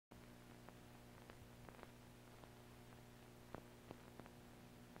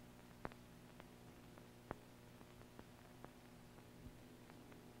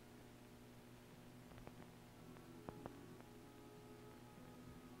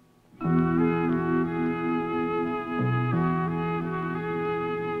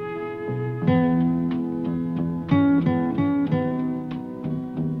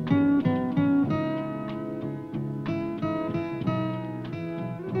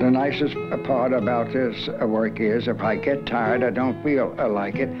The nicest part about this work is if I get tired, I don't feel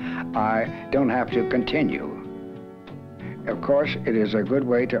like it, I don't have to continue. Of course, it is a good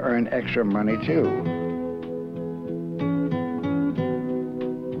way to earn extra money too.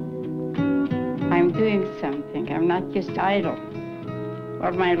 I'm doing something. I'm not just idle.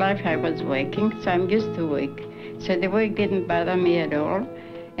 All my life I was working, so I'm used to work. So the work didn't bother me at all.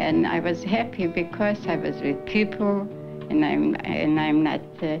 And I was happy because I was with people, and I'm not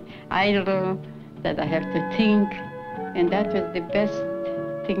idle, that I have to think. And that was the best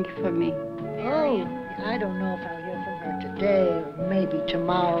thing for me. Oh, I don't know if I'll hear from her today or maybe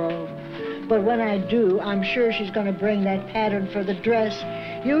tomorrow. But when I do, I'm sure she's going to bring that pattern for the dress.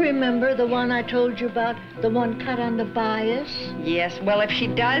 You remember the one I told you about, the one cut on the bias? Yes, well, if she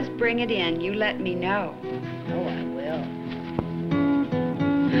does bring it in, you let me know. Oh, I will.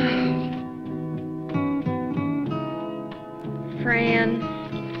 Fran,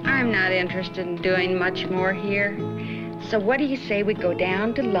 I'm not interested in doing much more here. So what do you say we go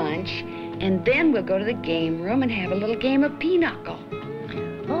down to lunch, and then we'll go to the game room and have a little game of pinochle?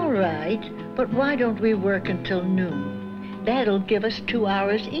 All right, but why don't we work until noon? That'll give us 2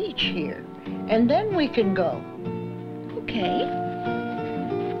 hours each here, and then we can go. Okay.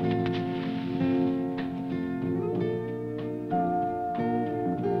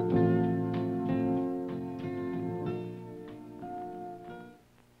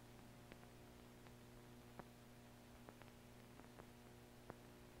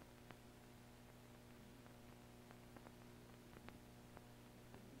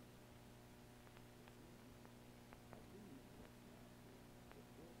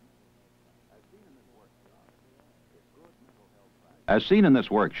 As seen in this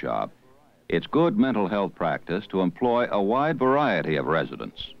workshop, it's good mental health practice to employ a wide variety of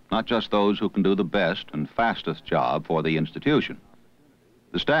residents, not just those who can do the best and fastest job for the institution.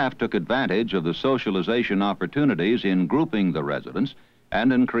 The staff took advantage of the socialization opportunities in grouping the residents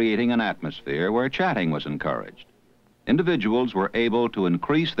and in creating an atmosphere where chatting was encouraged. Individuals were able to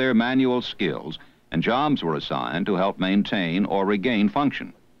increase their manual skills, and jobs were assigned to help maintain or regain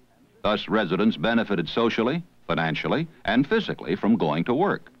function. Thus, residents benefited socially, financially, and physically from going to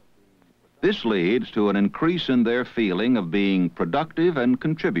work. This leads to an increase in their feeling of being productive and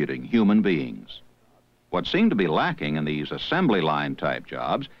contributing human beings. What seemed to be lacking in these assembly line type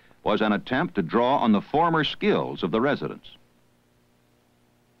jobs was an attempt to draw on the former skills of the residents.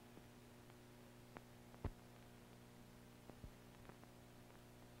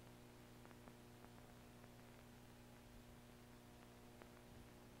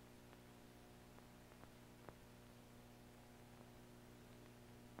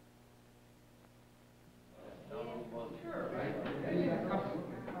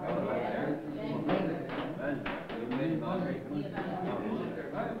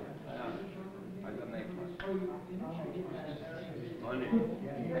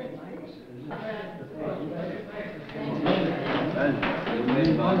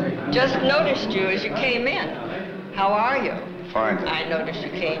 Just noticed you as you came in. How are you? Fine. I noticed you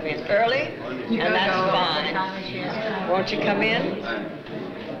came in early, and that's fine. Won't you come in?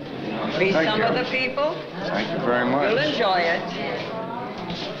 Meet Thank some you. of the people? Thank you very much. You'll enjoy it.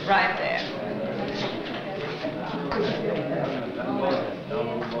 Right there.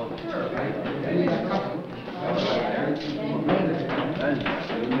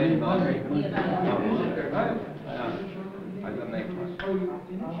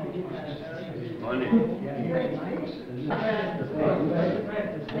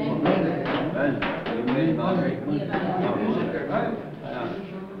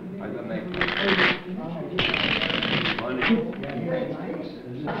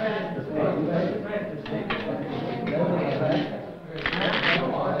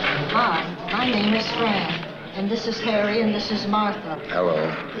 Hi, my name is Fran, and this is Harry, and this is Martha. Hello.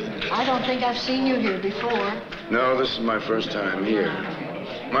 I don't think I've seen you here before. No, this is my first time here.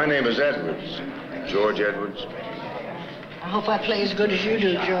 My name is Edwards. George Edwards. I hope I play as good as you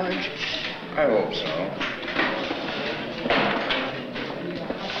do, George. I hope so.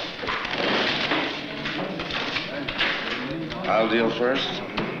 I'll deal first.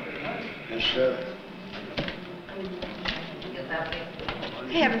 Yes, sir.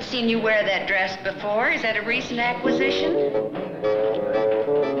 I haven't seen you wear that dress before. Is that a recent acquisition?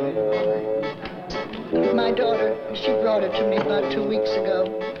 My daughter, she brought it to me about 2 weeks ago.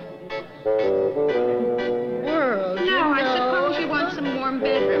 World, No, you I know. suppose you want some warm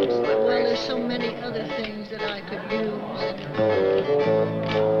bedroom Well, slippers. there's so many other things that I could use.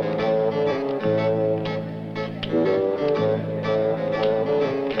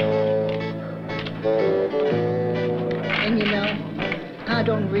 And you know, I I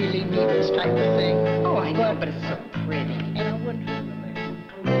don't really need this type of thing. Oh, I know, but it's so pretty. And I wouldn't.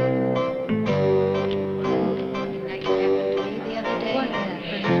 Like it happened to me the other day. What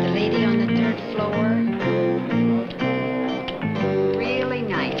happened? The lady on the 3rd floor. Really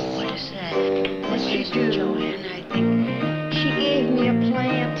nice. What is that? What she do? Joanne, I think she gave me a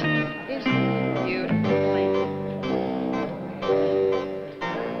plant. Is it? Beautiful plant.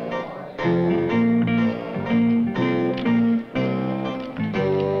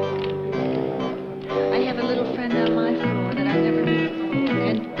 I have a little friend on my floor that I never knew before,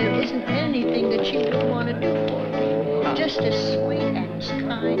 and there isn't anything that she would want to do for me. Just as sweet and as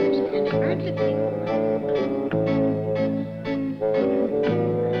kind as any earthly thing.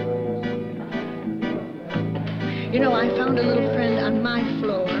 You know, I found a little friend on my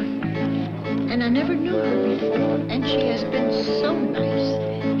floor, and I never knew her before, and she has been so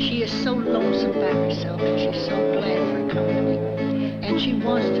nice. She is so lonesome by herself, and she's so glad for company, and she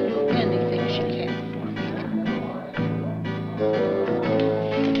wants to do anything she can for me.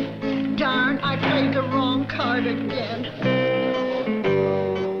 Darn, I played the wrong card again.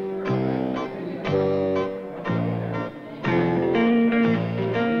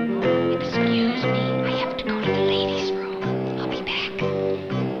 Excuse me, I have to go to the ladies' room. I'll be back.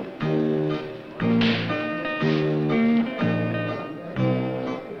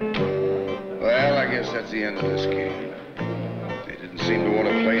 Well, I guess that's the end of this game. They didn't seem to want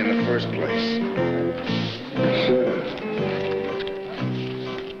to play in the first place.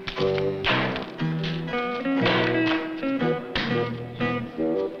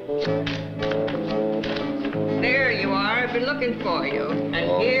 There you are. I've been looking for you.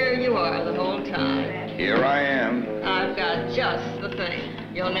 And here you are the whole time. Here I am. I've got just the thing.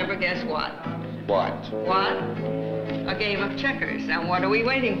 You'll never guess what. What? What? A game of checkers. And what are we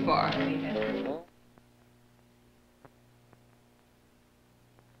waiting for?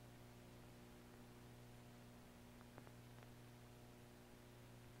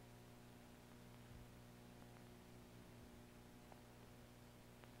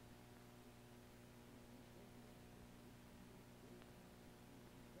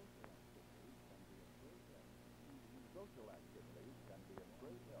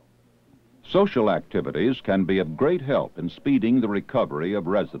 Social activities can be of great help in speeding the recovery of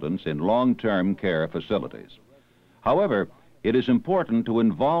residents in long-term care facilities. However, it is important to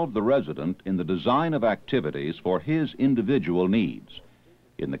involve the resident in the design of activities for his individual needs.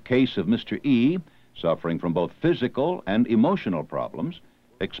 In the case of Mr. E, suffering from both physical and emotional problems,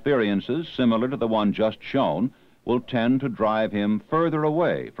 experiences similar to the one just shown will tend to drive him further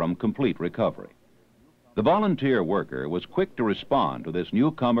away from complete recovery. The volunteer worker was quick to respond to this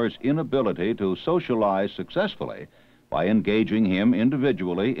newcomer's inability to socialize successfully by engaging him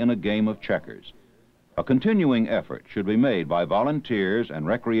individually in a game of checkers. A continuing effort should be made by volunteers and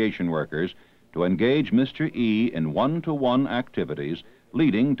recreation workers to engage Mr. E in one-to-one activities,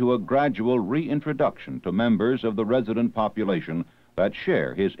 leading to a gradual reintroduction to members of the resident population that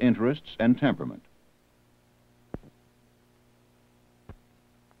share his interests and temperament.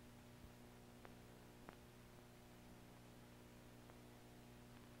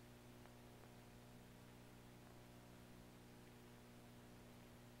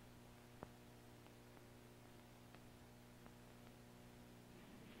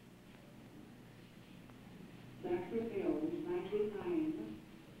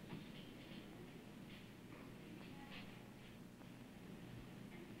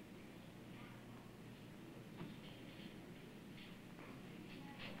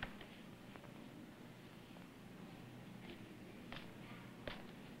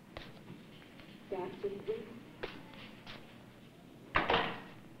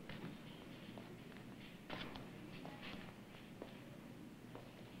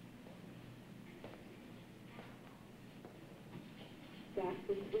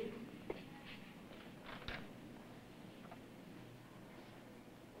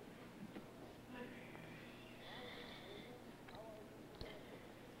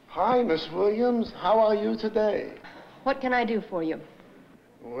 Hi, Miss Williams. How are you today? What can I do for you?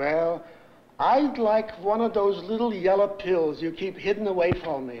 Well, I'd like one of those little yellow pills you keep hidden away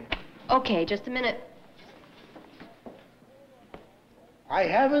from me. Okay, just a minute. I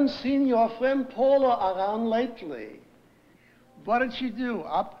haven't seen your friend Paula around lately. What did she do,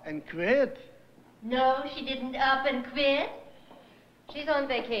 up and quit? No, she didn't up and quit. She's on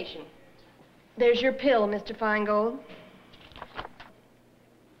vacation. There's your pill, Mr. Feingold.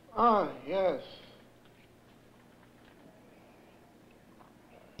 Ah, yes.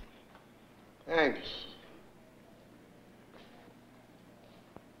 Thanks.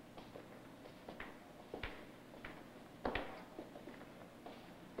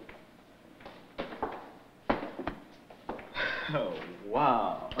 Oh,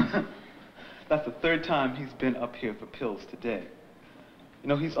 wow. That's the third time he's been up here for pills today. You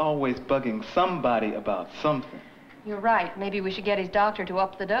know, he's always bugging somebody about something. You're right. Maybe we should get his doctor to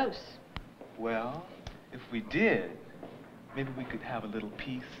up the dose. Well, if we did, maybe we could have a little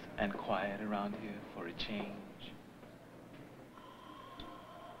peace and quiet around here for a change.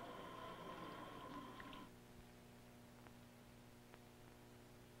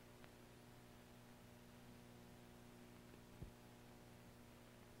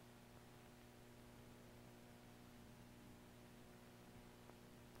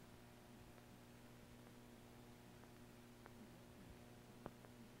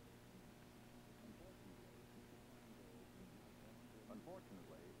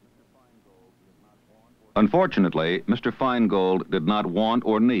 Unfortunately, Mr. Feingold did not want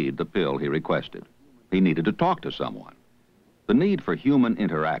or need the pill he requested. He needed to talk to someone. The need for human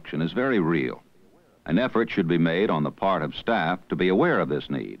interaction is very real. An effort should be made on the part of staff to be aware of this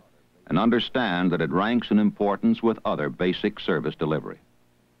need and understand that it ranks in importance with other basic service delivery.